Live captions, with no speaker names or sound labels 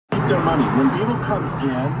their money. When people come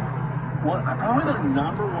in, probably their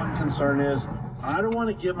number one concern is, I don't want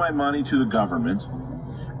to give my money to the government.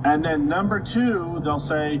 And then number two, they'll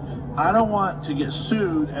say, I don't want to get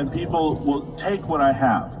sued and people will take what I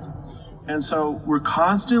have. And so we're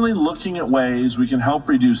constantly looking at ways we can help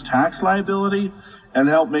reduce tax liability and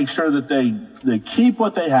help make sure that they keep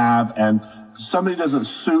what they have and somebody doesn't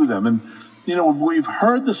sue them. And, you know, we've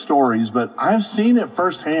heard the stories, but I've seen it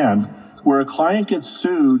firsthand where a client gets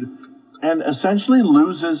sued and essentially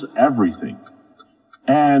loses everything.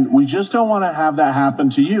 And we just don't want to have that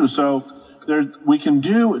happen to you. So we can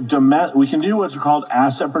do what's called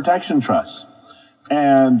asset protection trusts.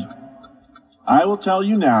 And I will tell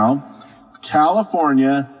you now,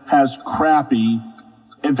 California has crappy,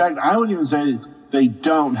 in fact, I would even say they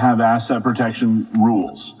don't have asset protection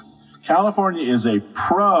rules. California is a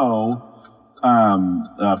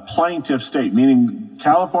plaintiff state, meaning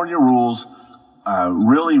California rules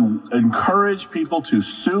really encourage people to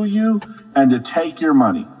sue you and to take your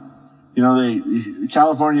money. You know,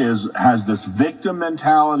 California has this victim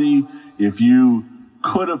mentality. If you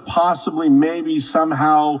could have possibly maybe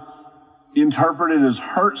somehow interpreted as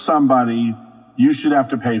hurt somebody, you should have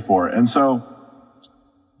to pay for it. And so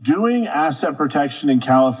doing asset protection in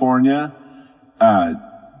California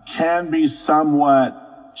can be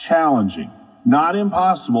somewhat challenging. Not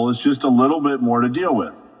impossible, it's just a little bit more to deal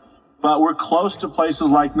with. But we're close to places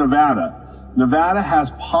like Nevada. Nevada has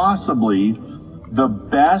possibly the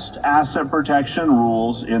best asset protection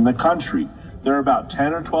rules in the country. There are about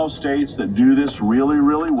 10 or 12 states that do this really,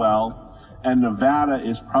 really well, and Nevada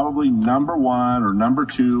is probably number one or number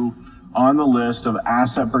two on the list of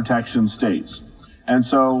asset protection states. And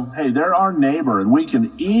so, hey, they're our neighbor, and we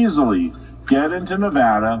can easily get into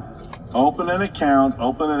Nevada, open an account,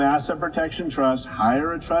 open an asset protection trust,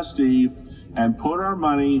 hire a trustee, and put our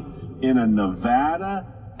money in a Nevada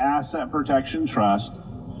asset protection trust.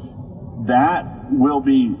 That will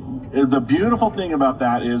be, the beautiful thing about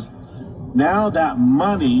that is now that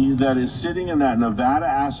money that is sitting in that Nevada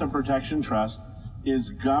Asset Protection Trust is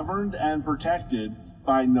governed and protected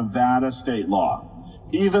by Nevada state law.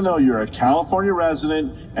 Even though you're a California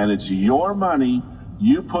resident and it's your money,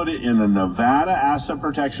 you put it in a Nevada Asset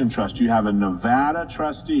Protection Trust. You have a Nevada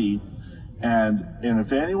trustee, and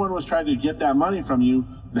if anyone was trying to get that money from you,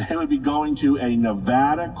 they would be going to a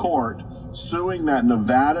Nevada court, suing that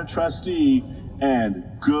Nevada trustee, and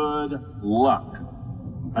good luck.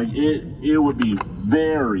 It would be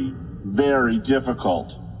very, very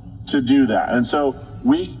difficult to do that. And so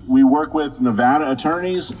we work with Nevada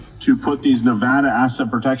attorneys to put these Nevada asset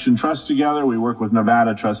protection trusts together. We work with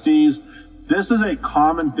Nevada trustees. This is a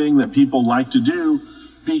common thing that people like to do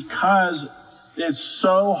because it's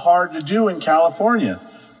so hard to do in California.